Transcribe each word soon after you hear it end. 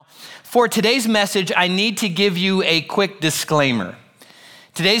For today's message, I need to give you a quick disclaimer.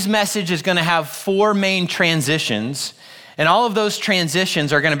 Today's message is going to have 4 main transitions, and all of those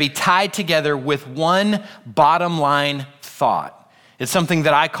transitions are going to be tied together with one bottom line thought. It's something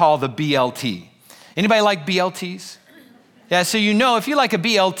that I call the BLT. Anybody like BLTs? Yeah, so you know if you like a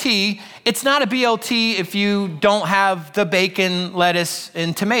BLT, it's not a BLT if you don't have the bacon, lettuce,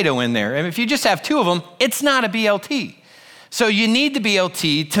 and tomato in there. And if you just have 2 of them, it's not a BLT. So you need the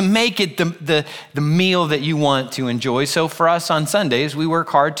BLT to make it the meal that you want to enjoy. So for us on Sundays, we work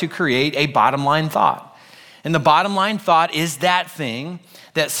hard to create a bottom line thought. And the bottom line thought is that thing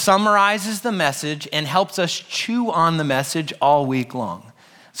that summarizes the message and helps us chew on the message all week long.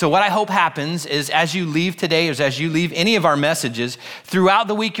 So what I hope happens is as you leave today, or as you leave any of our messages, throughout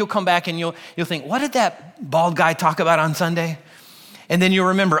the week, you'll come back and you'll think, what did that bald guy talk about on Sunday? And then you'll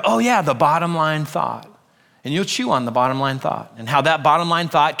remember, oh yeah, the bottom line thought. And you'll chew on the bottom line thought and how that bottom line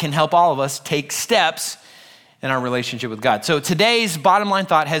thought can help all of us take steps in our relationship with God. So today's bottom line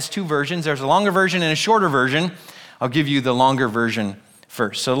thought has 2 versions. There's a longer version and a shorter version. I'll give you the longer version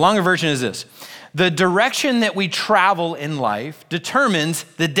first. So the longer version is this. The direction that we travel in life determines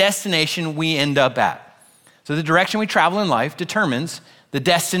the destination we end up at. So the direction we travel in life determines the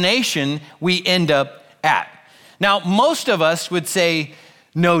destination we end up at. Now, most of us would say,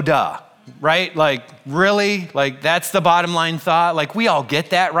 no duh, right? Like, really? Like, that's the bottom line thought? Like, we all get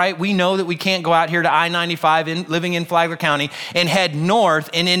that, right? We know that we can't go out here to I-95 living in Flagler County and head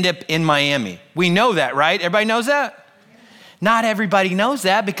north and end up in Miami. We know that, right? Everybody knows that? Not everybody knows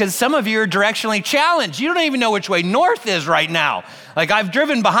that because some of you are directionally challenged. You don't even know which way north is right now. Like, I've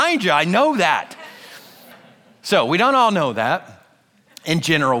driven behind you. I know that. So we don't all know that. In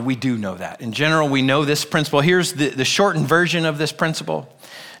general, we do know that. In general, we know this principle. Here's the shortened version of this principle.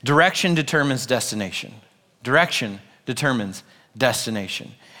 Direction determines destination. Direction determines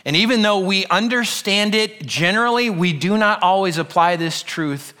destination. And even though we understand it generally, we do not always apply this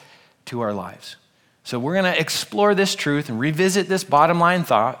truth to our lives. So we're going to explore this truth and revisit this bottom line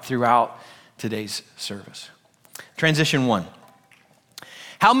thought throughout today's service. Transition 1.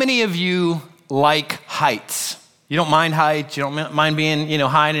 How many of you like heights? You don't mind heights. You don't mind being,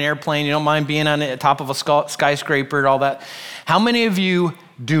 high in an airplane. You don't mind being on the top of a skyscraper and all that. How many of you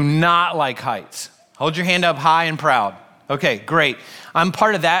do not like heights? Hold your hand up high and proud. Okay, great. I'm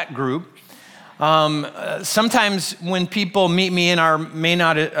part of that group. Sometimes when people meet me in our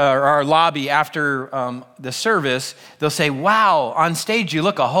our lobby after the service, they'll say, wow, on stage you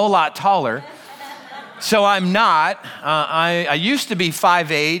look a whole lot taller. So I'm not. I used to be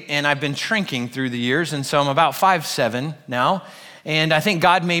 5'8", and I've been shrinking through the years, and so I'm about 5'7" now. And I think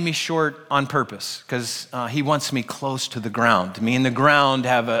God made me short on purpose because he wants me close to the ground. Me and the ground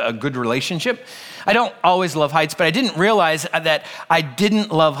have a good relationship. I don't always love heights, but I didn't realize that I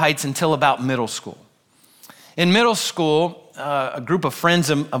didn't love heights until about middle school. In middle school, a group of friends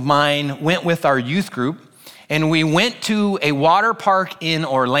of mine went with our youth group, and we went to a water park in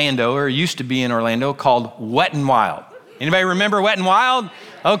Orlando, or used to be in Orlando, called Wet n Wild. Anybody remember Wet n Wild?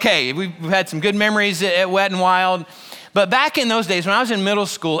 Okay, we've had some good memories at Wet n Wild. But back in those days, when I was in middle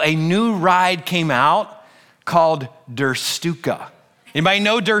school, a new ride came out called Der Stuka. Anybody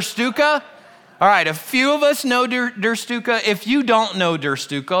know Der Stuka? All right, a few of us know Der Stuka. If you don't know Der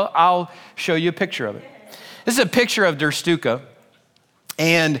Stuka, I'll show you a picture of it. This is a picture of Der Stuka.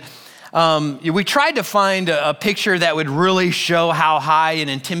 And we tried to find a picture that would really show how high and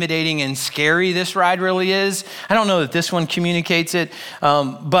intimidating and scary this ride really is. I don't know that this one communicates it,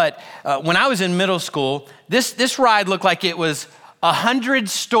 but when I was in middle school, this ride looked like it was 100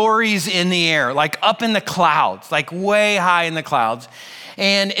 stories in the air, like up in the clouds, like way high in the clouds.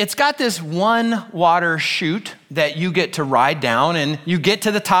 And it's got this one water chute that you get to ride down, and you get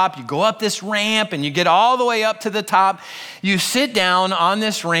to the top, you go up this ramp, and you get all the way up to the top. You sit down on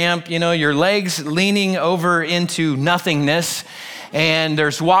this ramp, your legs leaning over into nothingness, and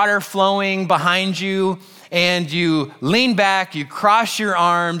there's water flowing behind you, and you lean back, you cross your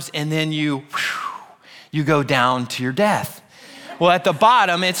arms, and then you go down to your death. Well, at the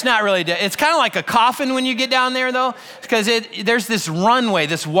bottom, it's not really, it's kind of like a coffin when you get down there though, because there's this runway,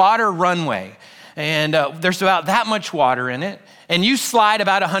 this water runway, and there's about that much water in it, and you slide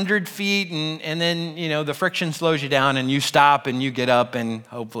about 100 feet, and then, the friction slows you down, and you stop, and you get up, and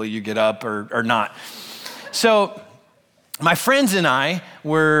hopefully you get up or not. So my friends and I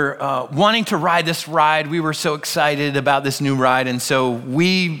were wanting to ride this ride. We were so excited about this new ride, and so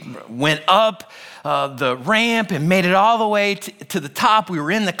we went up the ramp and made it all the way to the top. We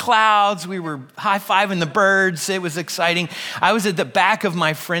were in the clouds. We were high-fiving the birds. It was exciting. I was at the back of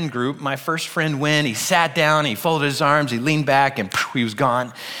my friend group. My first friend went. He sat down. He folded his arms. He leaned back, and he was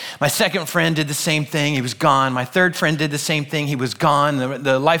gone. My second friend did the same thing. He was gone. My third friend did the same thing. He was gone.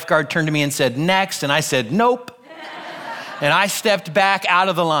 The lifeguard turned to me and said, next. And I said, nope. And I stepped back out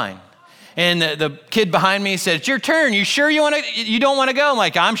of the line. And the kid behind me said, it's your turn. You sure you don't want to go? I'm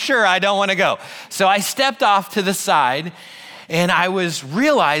like, I'm sure I don't want to go. So I stepped off to the side and I was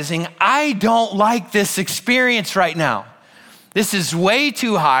realizing I don't like this experience right now. This is way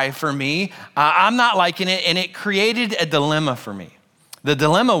too high for me. I'm not liking it. And it created a dilemma for me. The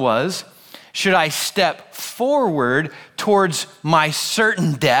dilemma was, should I step forward towards my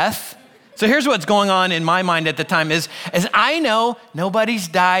certain death? So here's what's going on in my mind at the time is I know nobody's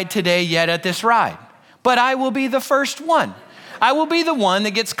died today yet at this ride, but I will be the first one. I will be the one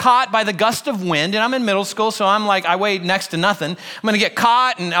that gets caught by the gust of wind, and I'm in middle school, so I'm like, I weigh next to nothing. I'm gonna get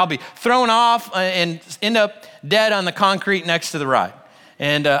caught and I'll be thrown off and end up dead on the concrete next to the ride.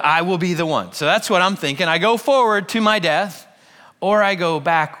 And I will be the one. So that's what I'm thinking. I go forward to my death, or I go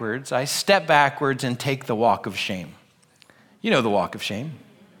backwards. I step backwards and take the walk of shame. You know the walk of shame.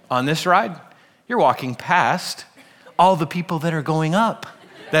 On this ride, you're walking past all the people that are going up,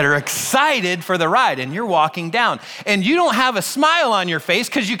 that are excited for the ride, and you're walking down. And you don't have a smile on your face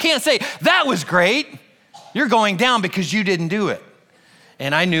because you can't say, that was great. You're going down because you didn't do it.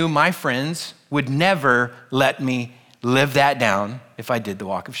 And I knew my friends would never let me live that down if I did the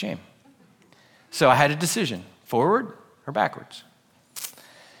walk of shame. So I had a decision, forward or backwards.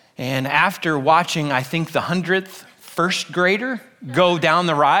 And after watching, I think the 100th first grader go down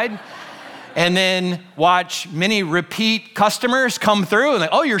the ride, and then watch many repeat customers come through and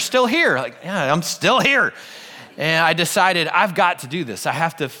like, oh, you're still here. Like, yeah, I'm still here. And I decided I've got to do this. I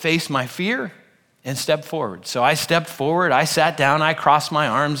have to face my fear and step forward. So I stepped forward, I sat down, I crossed my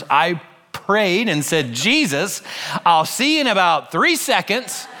arms, I prayed and said, Jesus, I'll see you in about 3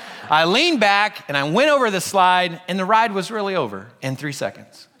 seconds. I leaned back and I went over the slide, and the ride was really over in 3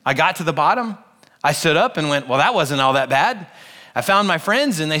 seconds. I got to the bottom. I stood up and went, well, that wasn't all that bad. I found my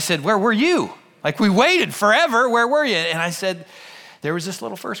friends and they said, where were you? Like, we waited forever. Where were you? And I said, there was this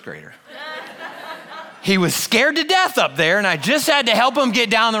little first grader. He was scared to death up there, and I just had to help him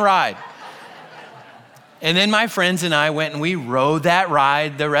get down the ride. And then my friends and I went and we rode that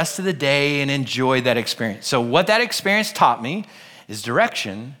ride the rest of the day and enjoyed that experience. So what that experience taught me is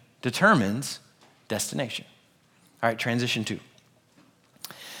direction determines destination. All right, transition 2.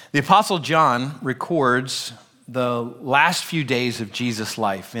 The Apostle John records the last few days of Jesus'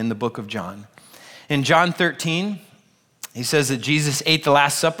 life in the book of John. In John 13, he says that Jesus ate the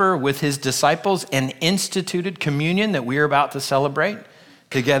Last Supper with his disciples and instituted communion that we are about to celebrate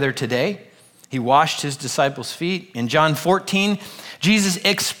together today. He washed his disciples' feet. In John 14, Jesus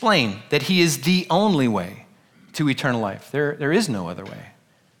explained that he is the only way to eternal life. There is no other way.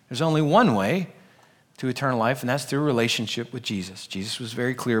 There's only one way to eternal life, and that's through a relationship with Jesus. Jesus was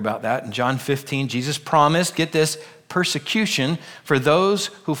very clear about that. In John 15, Jesus promised, get this, persecution for those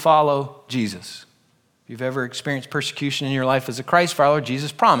who follow Jesus. If you've ever experienced persecution in your life as a Christ follower,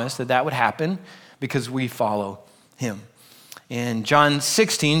 Jesus promised that that would happen because we follow him. In John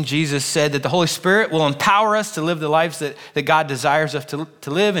 16, Jesus said that the Holy Spirit will empower us to live the lives that God desires us to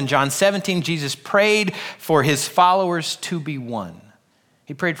live. In John 17, Jesus prayed for his followers to be one.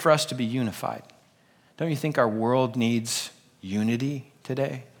 He prayed for us to be unified. Don't you think our world needs unity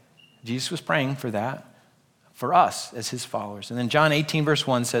today? Jesus was praying for that, for us as his followers. And then John 18, verse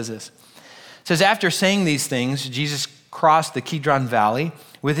 1 says this. It says, after saying these things, Jesus crossed the Kidron Valley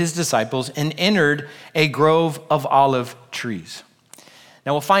with his disciples and entered a grove of olive trees.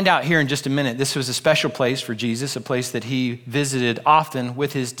 Now we'll find out here in just a minute, this was a special place for Jesus, a place that he visited often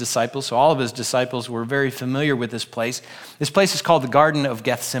with his disciples. So all of his disciples were very familiar with this place. This place is called the Garden of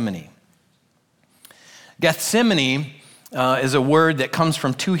Gethsemane. Gethsemane is a word that comes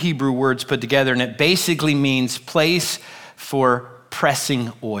from 2 Hebrew words put together, and it basically means place for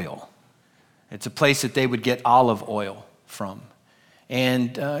pressing oil. It's a place that they would get olive oil from.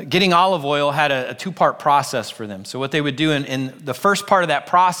 And getting olive oil had a 2-part process for them. So what they would do in the first part of that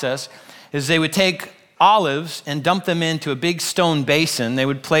process is they would take olives and dump them into a big stone basin. They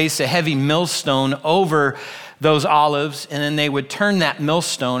would place a heavy millstone over those olives, and then they would turn that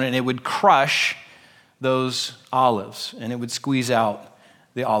millstone and it would crush those olives, and it would squeeze out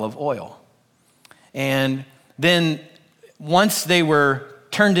the olive oil. And then once they were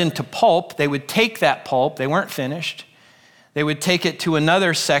turned into pulp, they would take that pulp, they weren't finished, they would take it to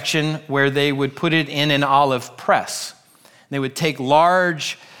another section where they would put it in an olive press. They would take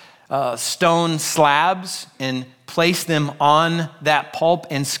large stone slabs and place them on that pulp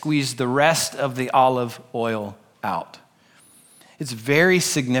and squeeze the rest of the olive oil out. It's very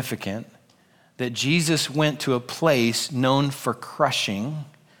significant that Jesus went to a place known for crushing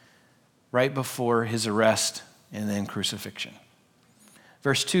right before his arrest and then crucifixion.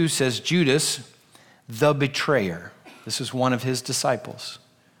 Verse 2 says, Judas, the betrayer. This was one of his disciples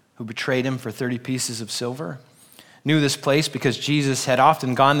who betrayed him for 30 pieces of silver. Knew this place because Jesus had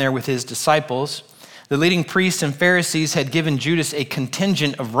often gone there with his disciples. The leading priests and Pharisees had given Judas a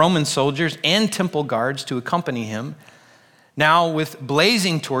contingent of Roman soldiers and temple guards to accompany him. Now, with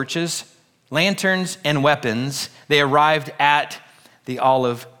blazing torches, lanterns, and weapons, they arrived at the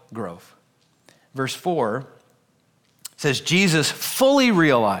Olive Grove. Verse 4 says, Jesus fully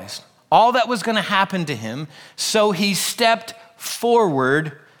realized all that was going to happen to him, so he stepped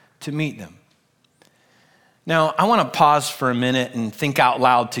forward to meet them. Now, I want to pause for a minute and think out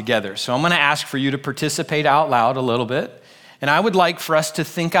loud together. So I'm going to ask for you to participate out loud a little bit. And I would like for us to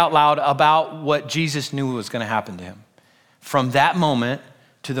think out loud about what Jesus knew was going to happen to him from that moment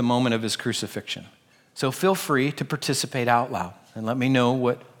to the moment of his crucifixion. So feel free to participate out loud and let me know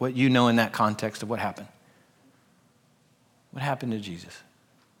what you know in that context of what happened. What happened to Jesus?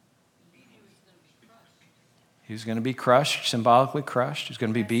 He was going to be crushed, symbolically crushed. He was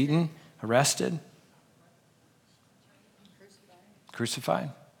going to be beaten, arrested. Crucified.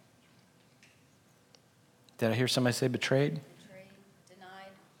 Did I hear somebody say betrayed?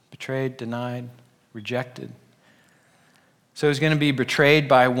 Betrayed, denied, rejected. So he's going to be betrayed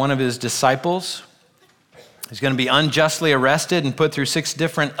by one of his disciples. He's going to be unjustly arrested and put through 6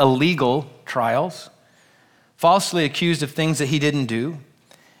 different illegal trials, falsely accused of things that he didn't do.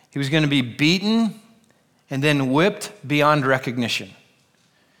 He was going to be beaten and then whipped beyond recognition.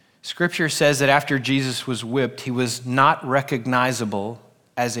 Scripture says that after Jesus was whipped, he was not recognizable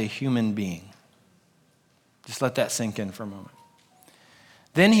as a human being. Just let that sink in for a moment.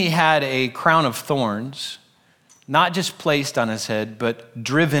 Then he had a crown of thorns, not just placed on his head, but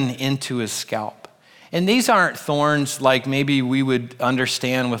driven into his scalp. And these aren't thorns like maybe we would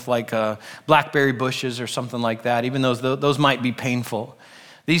understand with like blackberry bushes or something like that, even though those might be painful.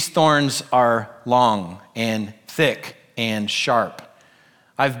 These thorns are long and thick and sharp.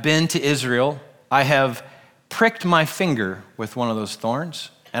 I've been to Israel. I have pricked my finger with one of those thorns,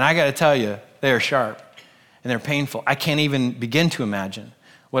 and I got to tell you, they are sharp and they're painful. I can't even begin to imagine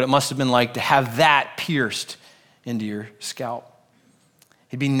what it must have been like to have that pierced into your scalp.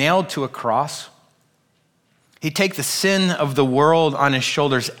 He'd be nailed to a cross. He'd take the sin of the world on his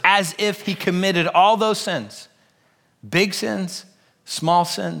shoulders as if he committed all those sins, big sins, small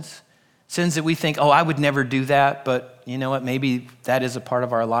sins, sins that we think, oh, I would never do that, but you know what, maybe that is a part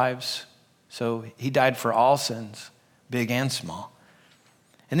of our lives. So he died for all sins, big and small.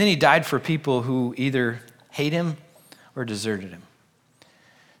 And then he died for people who either hate him or deserted him.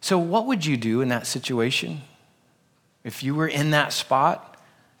 So what would you do in that situation? If you were in that spot,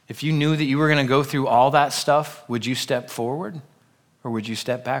 if you knew that you were going to go through all that stuff, would you step forward or would you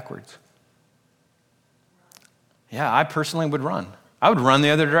step backwards? Yeah, I personally would run. I would run the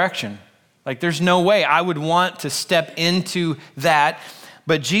other direction. Like there's no way I would want to step into that.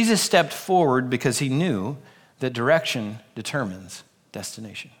 But Jesus stepped forward because he knew that direction determines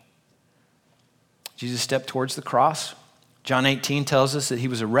destination. Jesus stepped towards the cross. John 18 tells us that he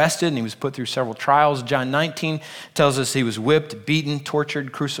was arrested and he was put through several trials. John 19 tells us he was whipped, beaten,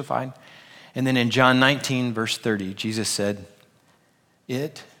 tortured, crucified. And then in John 19, verse 30, Jesus said,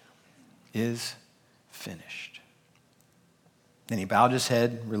 "It is finished." Then he bowed his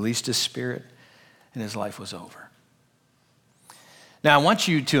head, released his spirit, and his life was over. Now, I want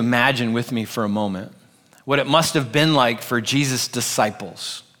you to imagine with me for a moment what it must have been like for Jesus'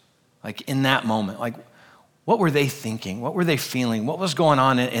 disciples, like in that moment. Like, what were they thinking? What were they feeling? What was going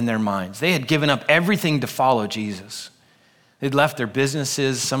on in their minds? They had given up everything to follow Jesus. They'd left their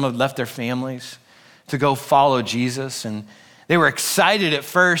businesses, some had left their families to go follow Jesus, and they were excited at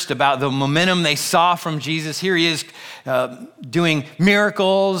first about the momentum they saw from Jesus. Here he is doing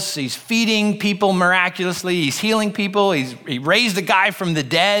miracles. He's feeding people miraculously. He's healing people. He raised a guy from the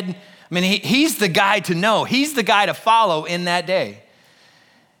dead. I mean, he's the guy to know. He's the guy to follow in that day.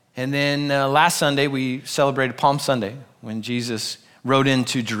 And then last Sunday, we celebrated Palm Sunday when Jesus rode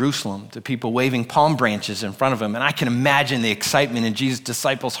into Jerusalem, to people waving palm branches in front of him. And I can imagine the excitement in Jesus'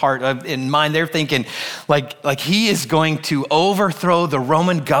 disciples' heart and mind. They're thinking like he is going to overthrow the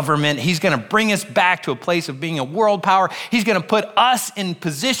Roman government. He's going to bring us back to a place of being a world power. He's going to put us in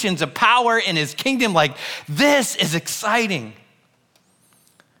positions of power in his kingdom. Like, this is exciting.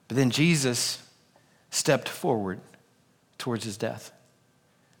 But then Jesus stepped forward towards his death.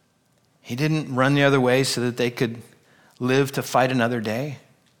 He didn't run the other way so that they could live to fight another day.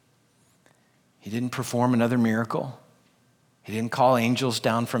 He didn't perform another miracle. He didn't call angels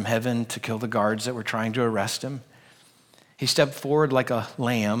down from heaven to kill the guards that were trying to arrest him. He stepped forward like a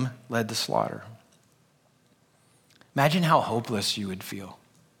lamb led to slaughter. Imagine how hopeless you would feel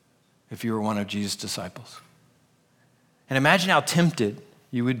if you were one of Jesus' disciples. And imagine how tempted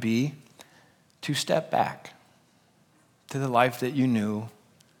you would be to step back to the life that you knew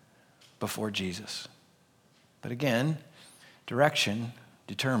before Jesus. But again, direction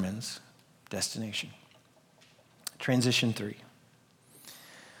determines destination. Transition 3.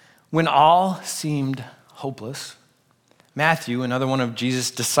 When all seemed hopeless, Matthew, another one of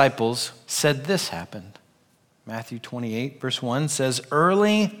Jesus' disciples, said this happened. Matthew 28, verse 1 says,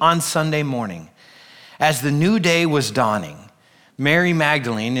 "Early on Sunday morning, as the new day was dawning, Mary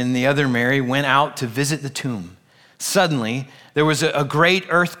Magdalene and the other Mary went out to visit the tomb. Suddenly, there was a great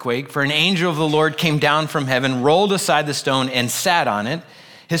earthquake, for an angel of the Lord came down from heaven, rolled aside the stone, and sat on it.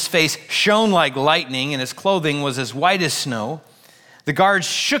 His face shone like lightning, and his clothing was as white as snow. The guards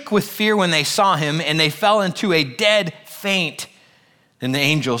shook with fear when they saw him, and they fell into a dead faint. Then the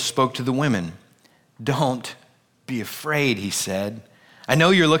angel spoke to the women. 'Don't be afraid,' he said. 'I know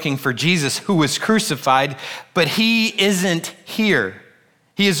you're looking for Jesus who was crucified, but he isn't here.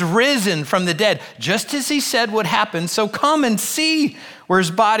 He is risen from the dead, just as he said would happen. So come and see where his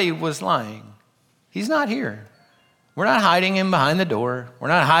body was lying. He's not here. We're not hiding him behind the door. We're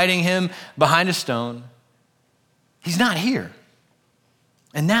not hiding him behind a stone. He's not here.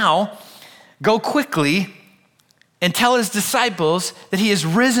 And now, go quickly and tell his disciples that he is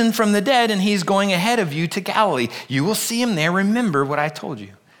risen from the dead and he's going ahead of you to Galilee. You will see him there. Remember what I told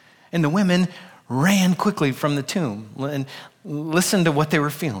you.' And the women ran quickly from the tomb and listened to what they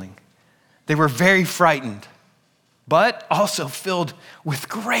were feeling. They were very frightened, but also filled with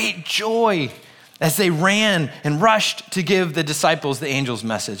great joy as they ran and rushed to give the disciples the angel's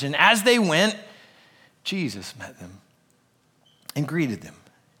message. And as they went, Jesus met them and greeted them.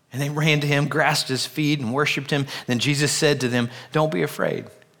 And they ran to him, grasped his feet, and worshiped him. Then Jesus said to them, 'Don't be afraid.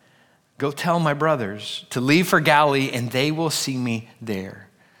 Go tell my brothers to leave for Galilee, and they will see me there.'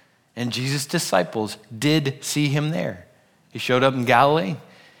 And Jesus' disciples did see him there. He showed up in Galilee.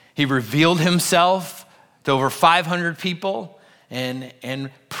 He revealed himself to over 500 people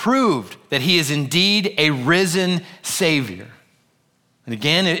and proved that he is indeed a risen Savior. And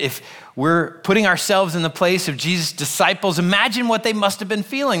again, if we're putting ourselves in the place of Jesus' disciples, imagine what they must have been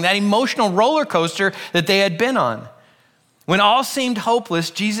feeling, that emotional roller coaster that they had been on. When all seemed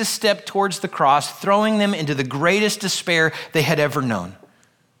hopeless, Jesus stepped towards the cross, throwing them into the greatest despair they had ever known.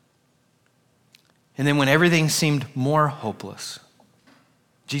 And then when everything seemed more hopeless,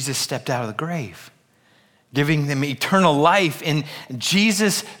 Jesus stepped out of the grave, giving them eternal life. In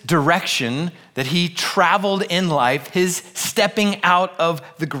Jesus' direction that he traveled in life, his stepping out of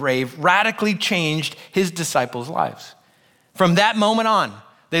the grave radically changed his disciples' lives. From that moment on,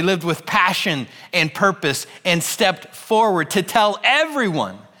 they lived with passion and purpose and stepped forward to tell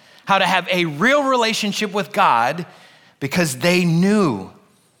everyone how to have a real relationship with God, because they knew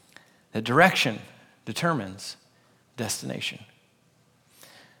that direction determines destination.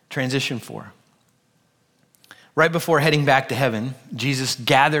 Transition 4. Right before heading back to heaven, Jesus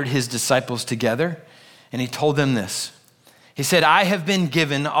gathered his disciples together and he told them this. He said, "I have been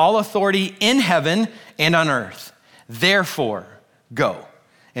given all authority in heaven and on earth. Therefore, go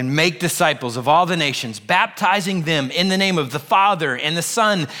and make disciples of all the nations, baptizing them in the name of the Father and the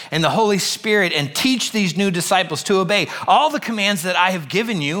Son and the Holy Spirit, and teach these new disciples to obey all the commands that I have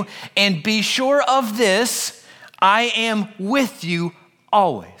given you. And be sure of this, I am with you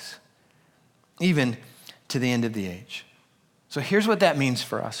always, even to the end of the age." So here's what that means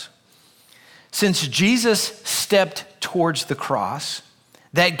for us. Since Jesus stepped towards the cross,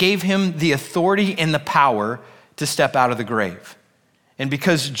 that gave him the authority and the power to step out of the grave. And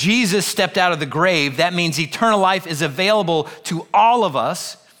because Jesus stepped out of the grave, that means eternal life is available to all of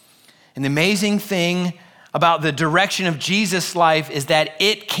us. And the amazing thing about the direction of Jesus' life is that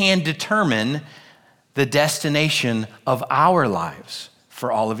it can determine the destination of our lives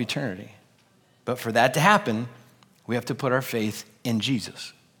for all of eternity. But for that to happen, we have to put our faith in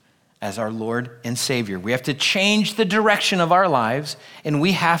Jesus as our Lord and Savior. We have to change the direction of our lives, and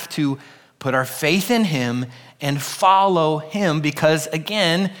we have to put our faith in him and follow him, because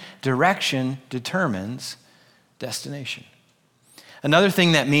again, direction determines destination. Another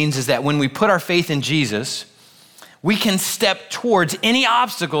thing that means is that when we put our faith in Jesus, we can step towards any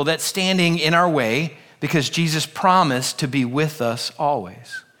obstacle that's standing in our way, because Jesus promised to be with us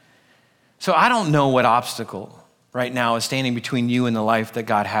always. So I don't know what obstacle right now is standing between you and the life that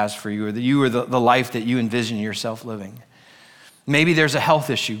God has for you, or the life that you envision yourself living. Maybe there's a health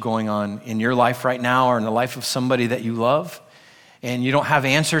issue going on in your life right now, or in the life of somebody that you love, and you don't have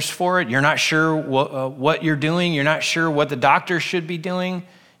answers for it. You're not sure what you're doing. You're not sure what the doctor should be doing.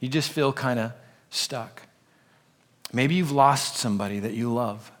 You just feel kind of stuck. Maybe you've lost somebody that you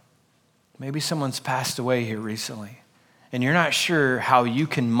love. Maybe someone's passed away here recently, and you're not sure how you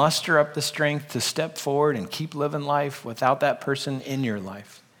can muster up the strength to step forward and keep living life without that person in your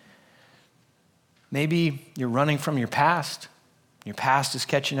life. Maybe you're running from your past. Your past is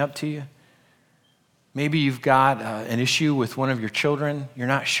catching up to you. Maybe you've got an issue with one of your children. You're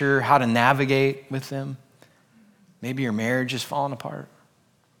not sure how to navigate with them. Maybe your marriage is falling apart.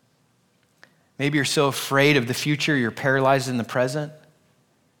 Maybe you're so afraid of the future, you're paralyzed in the present.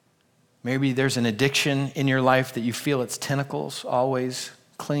 Maybe there's an addiction in your life that you feel its tentacles always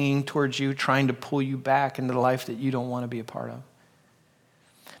clinging towards you, trying to pull you back into the life that you don't want to be a part of.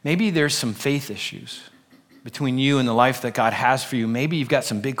 Maybe there's some faith issues between you and the life that God has for you. Maybe you've got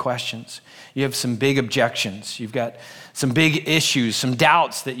some big questions. You have some big objections. You've got some big issues, some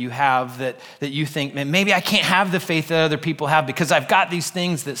doubts that you have that you think, man, maybe I can't have the faith that other people have because I've got these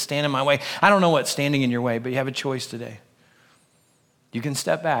things that stand in my way. I don't know what's standing in your way, but you have a choice today. You can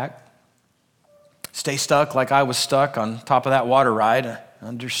step back, stay stuck like I was stuck on top of that water ride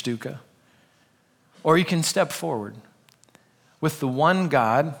under Stuka. Or you can step forward with the one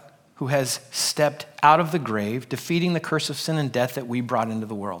God who has stepped out of the grave, defeating the curse of sin and death that we brought into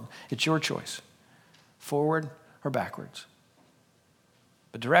the world. It's your choice, forward or backwards.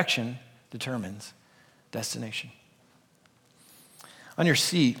 But direction determines destination. On your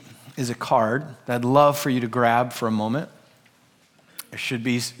seat is a card that I'd love for you to grab for a moment. There should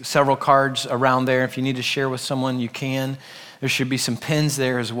be several cards around there. If you need to share with someone, you can. There should be some pens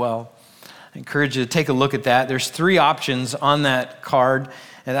there as well. I encourage you to take a look at that. There's 3 options on that card,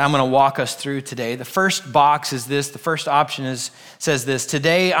 and I'm going to walk us through today. The first box is this. The first option says this: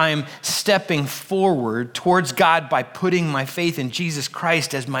 today I am stepping forward towards God by putting my faith in Jesus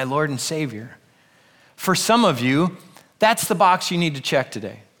Christ as my Lord and Savior. For some of you, that's the box you need to check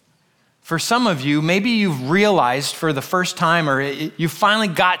today. For some of you, maybe you've realized for the first time, or you finally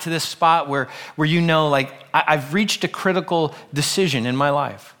got to this spot where you know, like, I've reached a critical decision in my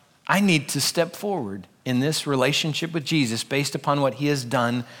life. I need to step forward in this relationship with Jesus based upon what he has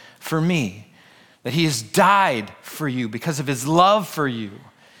done for me, that he has died for you because of his love for you.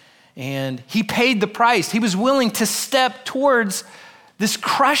 And he paid the price. He was willing to step towards this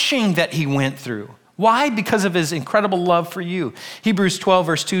crushing that he went through. Why? Because of his incredible love for you. Hebrews 12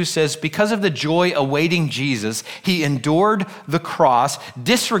 verse 2 says, because of the joy awaiting Jesus, he endured the cross,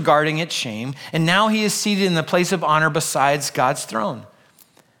 disregarding its shame, and now he is seated in the place of honor beside God's throne.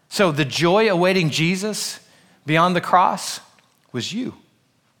 So the joy awaiting Jesus beyond the cross was you.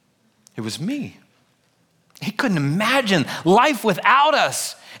 It was me. He couldn't imagine life without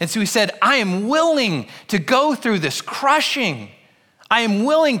us. And so he said, I am willing to go through this crushing. I am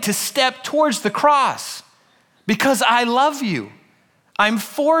willing to step towards the cross because I love you. I'm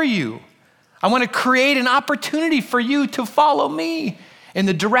for you. I want to create an opportunity for you to follow me in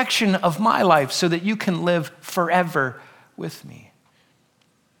the direction of my life so that you can live forever with me.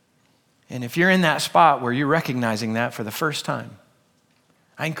 And if you're in that spot where you're recognizing that for the first time,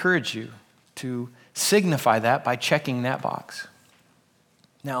 I encourage you to signify that by checking that box.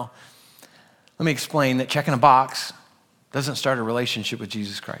 Now, let me explain that checking a box doesn't start a relationship with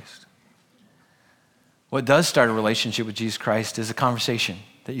Jesus Christ. What does start a relationship with Jesus Christ is a conversation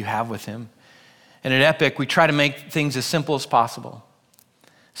that you have with him. And at Epic, we try to make things as simple as possible.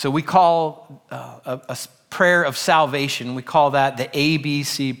 So we call a prayer of salvation, we call that the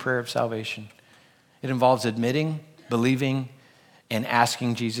ABC prayer of salvation. It involves admitting, believing, and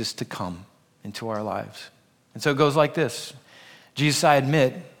asking Jesus to come into our lives. And so it goes like this. Jesus, I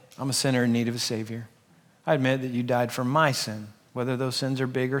admit I'm a sinner in need of a Savior. I admit that you died for my sin, whether those sins are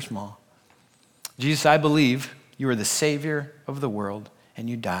big or small. Jesus, I believe you are the Savior of the world and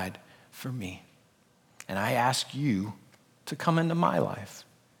you died for me. And I ask you to come into my life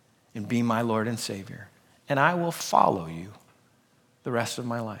and be my Lord and Savior. And I will follow you the rest of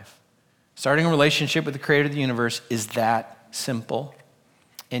my life. Starting a relationship with the creator of the universe is that simple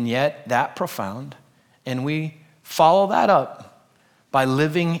and yet that profound. And we follow that up by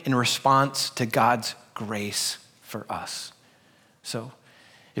living in response to God's grace for us. So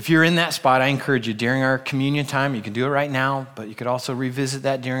if you're in that spot, I encourage you during our communion time, you can do it right now, but you could also revisit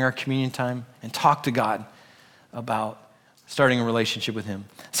that during our communion time and talk to God about starting a relationship with him.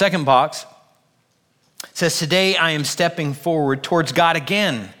 Second box says, today I am stepping forward towards God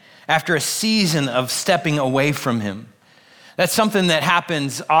again after a season of stepping away from him. That's something that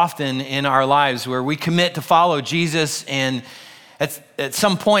happens often in our lives where we commit to follow Jesus, and At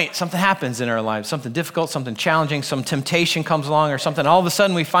some point, something happens in our lives, something difficult, something challenging, some temptation comes along or something. All of a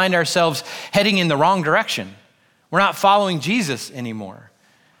sudden, we find ourselves heading in the wrong direction. We're not following Jesus anymore.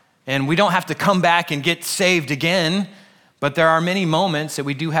 And we don't have to come back and get saved again, but there are many moments that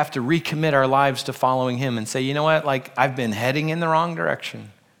we do have to recommit our lives to following him and say, you know what, like I've been heading in the wrong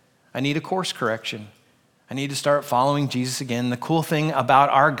direction. I need a course correction. I need to start following Jesus again. The cool thing about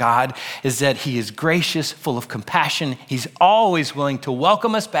our God is that he is gracious, full of compassion. He's always willing to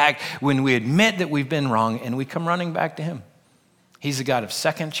welcome us back when we admit that we've been wrong and we come running back to him. He's a God of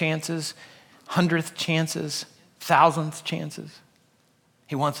second chances, 100th chances, 1,000th chances.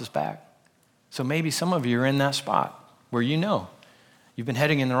 He wants us back. So maybe some of you are in that spot where you know you've been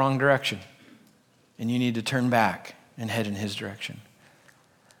heading in the wrong direction and you need to turn back and head in his direction.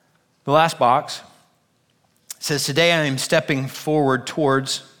 The last box says, today I am stepping forward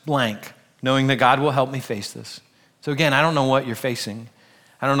towards blank, knowing that God will help me face this. So again, I don't know what you're facing.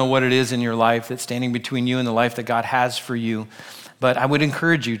 I don't know what it is in your life that's standing between you and the life that God has for you, but I would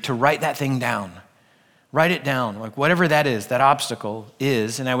encourage you to write that thing down. Write it down, like whatever that is, that obstacle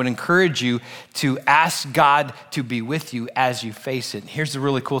is, and I would encourage you to ask God to be with you as you face it. And here's the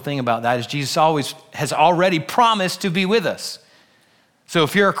really cool thing about that is Jesus has already promised to be with us. So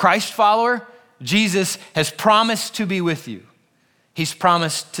if you're a Christ follower, Jesus has promised to be with you. He's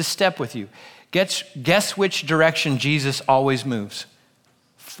promised to step with you. Guess which direction Jesus always moves?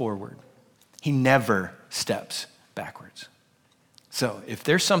 Forward. He never steps backwards. So if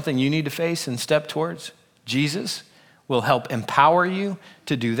there's something you need to face and step towards, Jesus will help empower you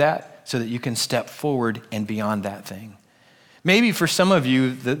to do that so that you can step forward and beyond that thing. Maybe for some of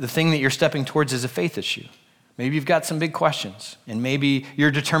you, the thing that you're stepping towards is a faith issue. Maybe you've got some big questions, and maybe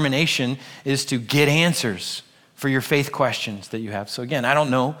your determination is to get answers for your faith questions that you have. So again, I don't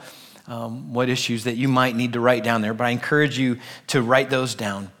know what issues that you might need to write down there, but I encourage you to write those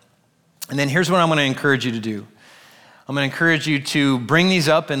down. And then here's what I'm going to encourage you to do. I'm going to encourage you to bring these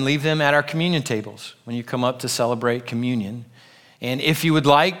up and leave them at our communion tables when you come up to celebrate communion. And if you would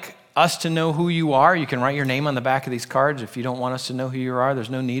like us to know who you are, you can write your name on the back of these cards. If you don't want us to know who you are, there's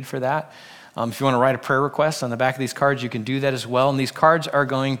no need for that. If you want to write a prayer request on the back of these cards, you can do that as well. And these cards are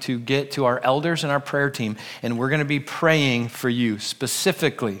going to get to our elders and our prayer team, and we're going to be praying for you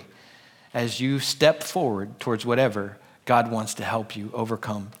specifically as you step forward towards whatever God wants to help you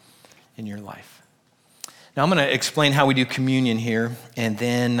overcome in your life. Now, I'm going to explain how we do communion here, and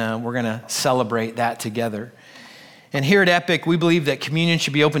then we're going to celebrate that together. And here at Epic, we believe that communion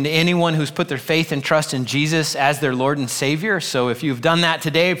should be open to anyone who's put their faith and trust in Jesus as their Lord and Savior. So if you've done that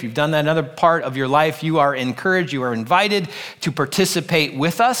today, if you've done that another part of your life, you are encouraged, you are invited to participate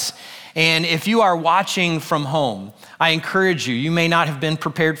with us. And if you are watching from home, I encourage you, you may not have been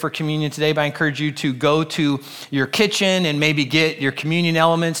prepared for communion today, but I encourage you to go to your kitchen and maybe get your communion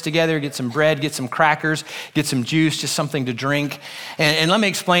elements together, get some bread, get some crackers, get some juice, just something to drink. And let me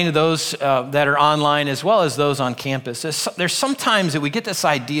explain to those that are online as well as those on campus. There's sometimes that we get this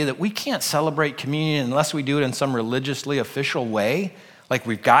idea that we can't celebrate communion unless we do it in some religiously official way. Like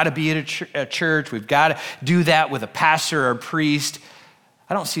we've got to be at a church, we've got to do that with a pastor or a priest.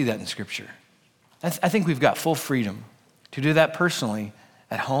 I don't see that in Scripture. I think we've got full freedom to do that personally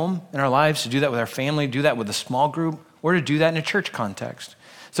at home in our lives, to do that with our family, do that with a small group, or to do that in a church context.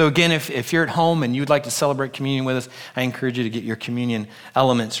 So again, if you're at home and you'd like to celebrate communion with us, I encourage you to get your communion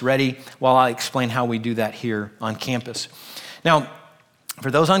elements ready while I explain how we do that here on campus. Now,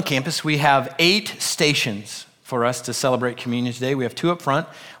 for those on campus, we have 8 stations for us to celebrate communion today. We have 2 up front,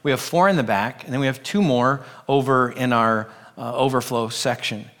 we have 4 in the back, and then we have 2 more over in our overflow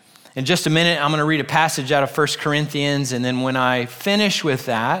section. In just a minute, I'm going to read a passage out of 1 Corinthians, and then when I finish with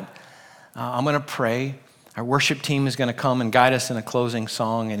that, I'm going to pray. Our worship team is going to come and guide us in a closing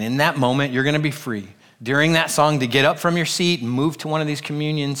song, and in that moment, you're going to be free during that song to get up from your seat and move to one of these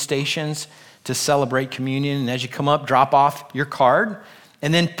communion stations to celebrate communion. And as you come up, drop off your card,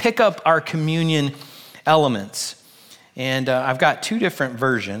 and then pick up our communion elements. And I've got 2 different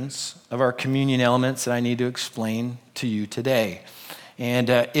versions of our communion elements that I need to explain to you today. And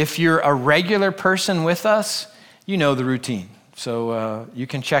if you're a regular person with us, you know the routine. So you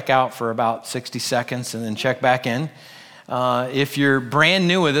can check out for about 60 seconds and then check back in. If you're brand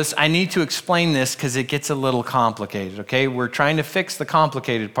new with us, I need to explain this because it gets a little complicated, okay? We're trying to fix the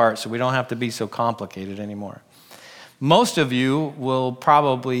complicated part so we don't have to be so complicated anymore. Most of you will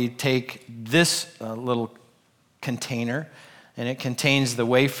probably take this little container, and it contains the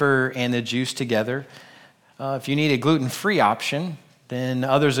wafer and the juice together. If you need a gluten-free option, then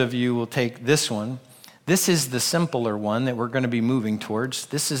others of you will take this one. This is the simpler one that we're going to be moving towards.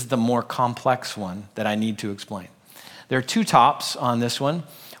 This is the more complex one that I need to explain. There are two tops on this one.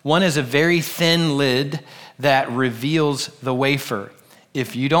 One is a very thin lid that reveals the wafer.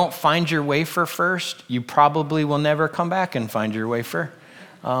 If you don't find your wafer first, you probably will never come back and find your wafer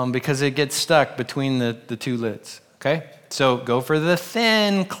because it gets stuck between the two lids, okay? So go for the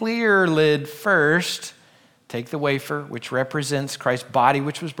thin, clear lid first. Take the wafer, which represents Christ's body,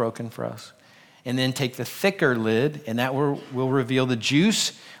 which was broken for us. And then take the thicker lid, and that will reveal the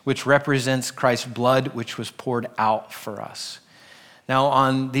juice, which represents Christ's blood, which was poured out for us. Now,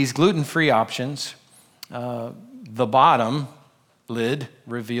 on these gluten-free options, the bottom lid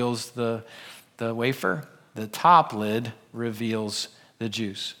reveals the wafer. The top lid reveals the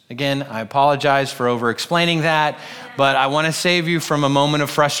juice. Again, I apologize for over-explaining that, but I want to save you from a moment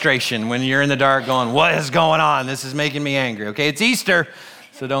of frustration when you're in the dark going, what is going on? This is making me angry, okay? It's Easter,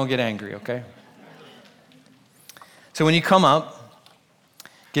 so don't get angry, okay? So when you come up,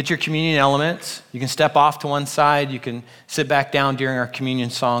 get your communion elements. You can step off to one side. You can sit back down during our communion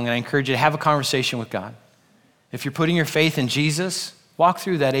song, and I encourage you to have a conversation with God. If you're putting your faith in Jesus, walk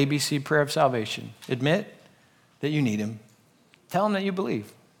through that ABC prayer of salvation. Admit that you need him. Tell him that you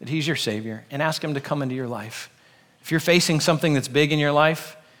believe that he's your Savior, and ask him to come into your life. If you're facing something that's big in your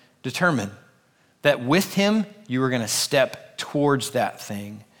life, determine that with him, you are going to step towards that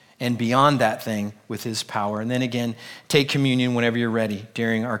thing and beyond that thing with his power. And then again, take communion whenever you're ready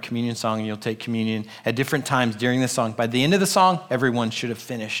during our communion song, and you'll take communion at different times during the song. By the end of the song, everyone should have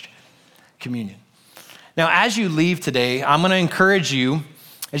finished communion. Now, as you leave today, I'm going to encourage you,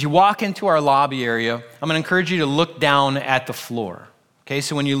 as you walk into our lobby area, I'm going to encourage you to look down at the floor. Okay,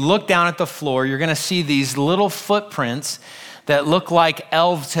 so when you look down at the floor, you're going to see these little footprints that look like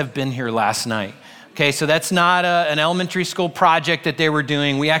elves have been here last night. Okay, so that's not an elementary school project that they were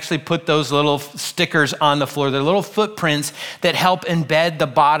doing. We actually put those little stickers on the floor. They're little footprints that help embed the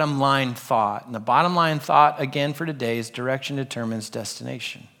bottom line thought. And the bottom line thought, again, for today is direction determines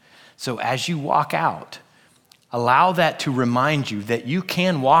destination. So as you walk out, allow that to remind you that you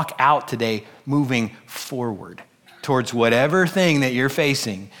can walk out today moving forward towards whatever thing that you're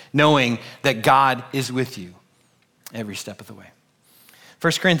facing, knowing that God is with you every step of the way.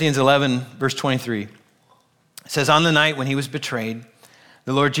 1 Corinthians 11, verse 23, says, on the night when he was betrayed,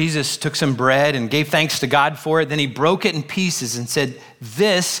 the Lord Jesus took some bread and gave thanks to God for it. Then he broke it in pieces and said,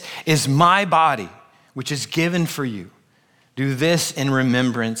 this is my body, which is given for you. Do this in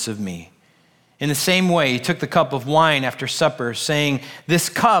remembrance of me. In the same way, he took the cup of wine after supper, saying, this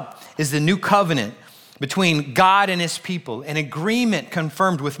cup is the new covenant between God and his people, an agreement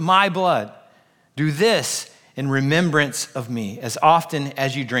confirmed with my blood. Do this in remembrance of me as often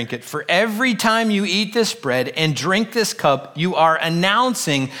as you drink it. For every time you eat this bread and drink this cup, you are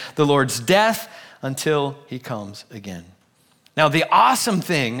announcing the Lord's death until he comes again. Now, the awesome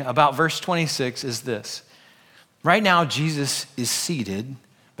thing about verse 26 is this. Right now, Jesus is seated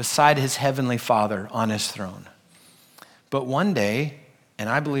beside his heavenly Father on his throne. But one day, and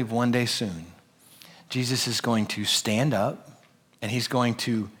I believe one day soon, Jesus is going to stand up and he's going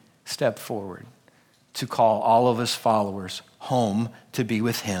to step forward to call all of his followers home to be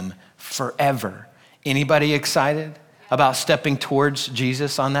with him forever. Anybody excited about stepping towards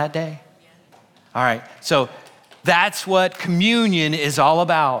Jesus on that day? All right, so that's what communion is all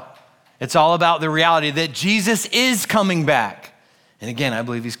about. It's all about the reality that Jesus is coming back. And again, I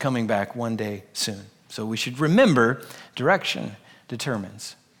believe he's coming back one day soon. So we should remember direction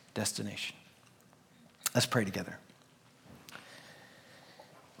determines destination. Let's pray together.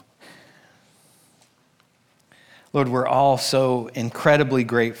 Lord, we're all so incredibly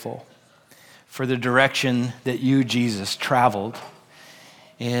grateful for the direction that you, Jesus, traveled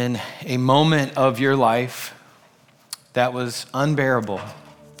in a moment of your life that was unbearable.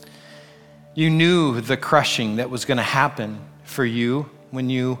 You knew the crushing that was going to happen for you when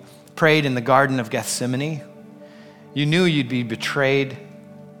you prayed in the Garden of Gethsemane. You knew you'd be betrayed.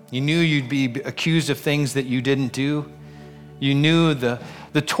 You knew you'd be accused of things that you didn't do. You knew the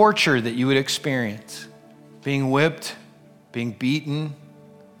torture that you would experience. Being whipped, being beaten,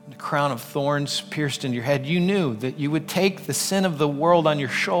 the crown of thorns pierced into your head. You knew that you would take the sin of the world on your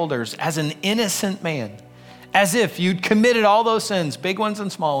shoulders as an innocent man, as if you'd committed all those sins, big ones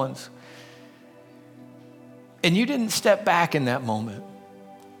and small ones. And you didn't step back in that moment.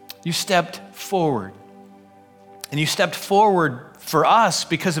 You stepped forward. And you stepped forward for us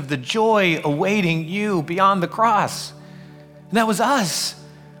because of the joy awaiting you beyond the cross. And that was us,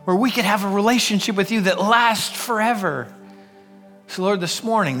 where we could have a relationship with you that lasts forever. So Lord, this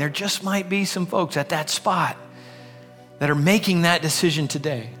morning, there just might be some folks at that spot that are making that decision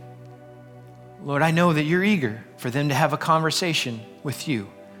today. Lord, I know that you're eager for them to have a conversation with you.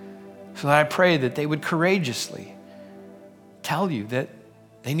 So I pray that they would courageously tell you that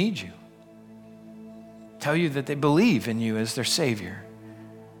they need you. Tell you that they believe in you as their Savior,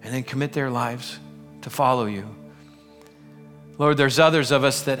 and then commit their lives to follow you. Lord, there's others of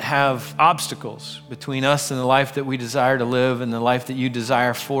us that have obstacles between us and the life that we desire to live and the life that you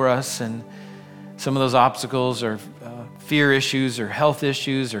desire for us. And some of those obstacles are fear issues or health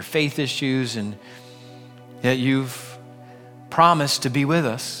issues or faith issues, and yet you've promised to be with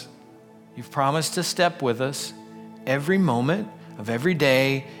us. You've promised to step with us every moment of every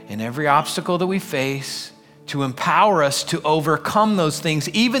day and every obstacle that we face, to empower us to overcome those things,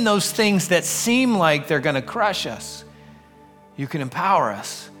 even those things that seem like they're going to crush us. You can empower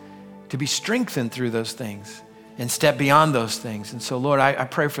us to be strengthened through those things and step beyond those things. And so, Lord, I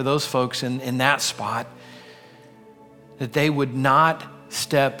pray for those folks in that spot, that they would not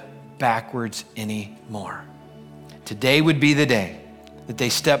step backwards anymore. Today would be the day that they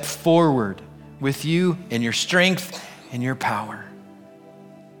step forward with you in your strength and your power.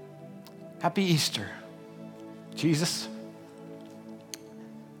 Happy Easter, Jesus.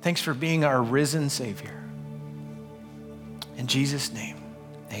 Thanks for being our risen Savior. In Jesus' name,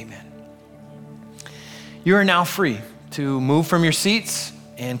 amen. You are now free to move from your seats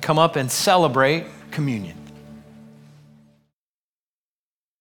and come up and celebrate communion.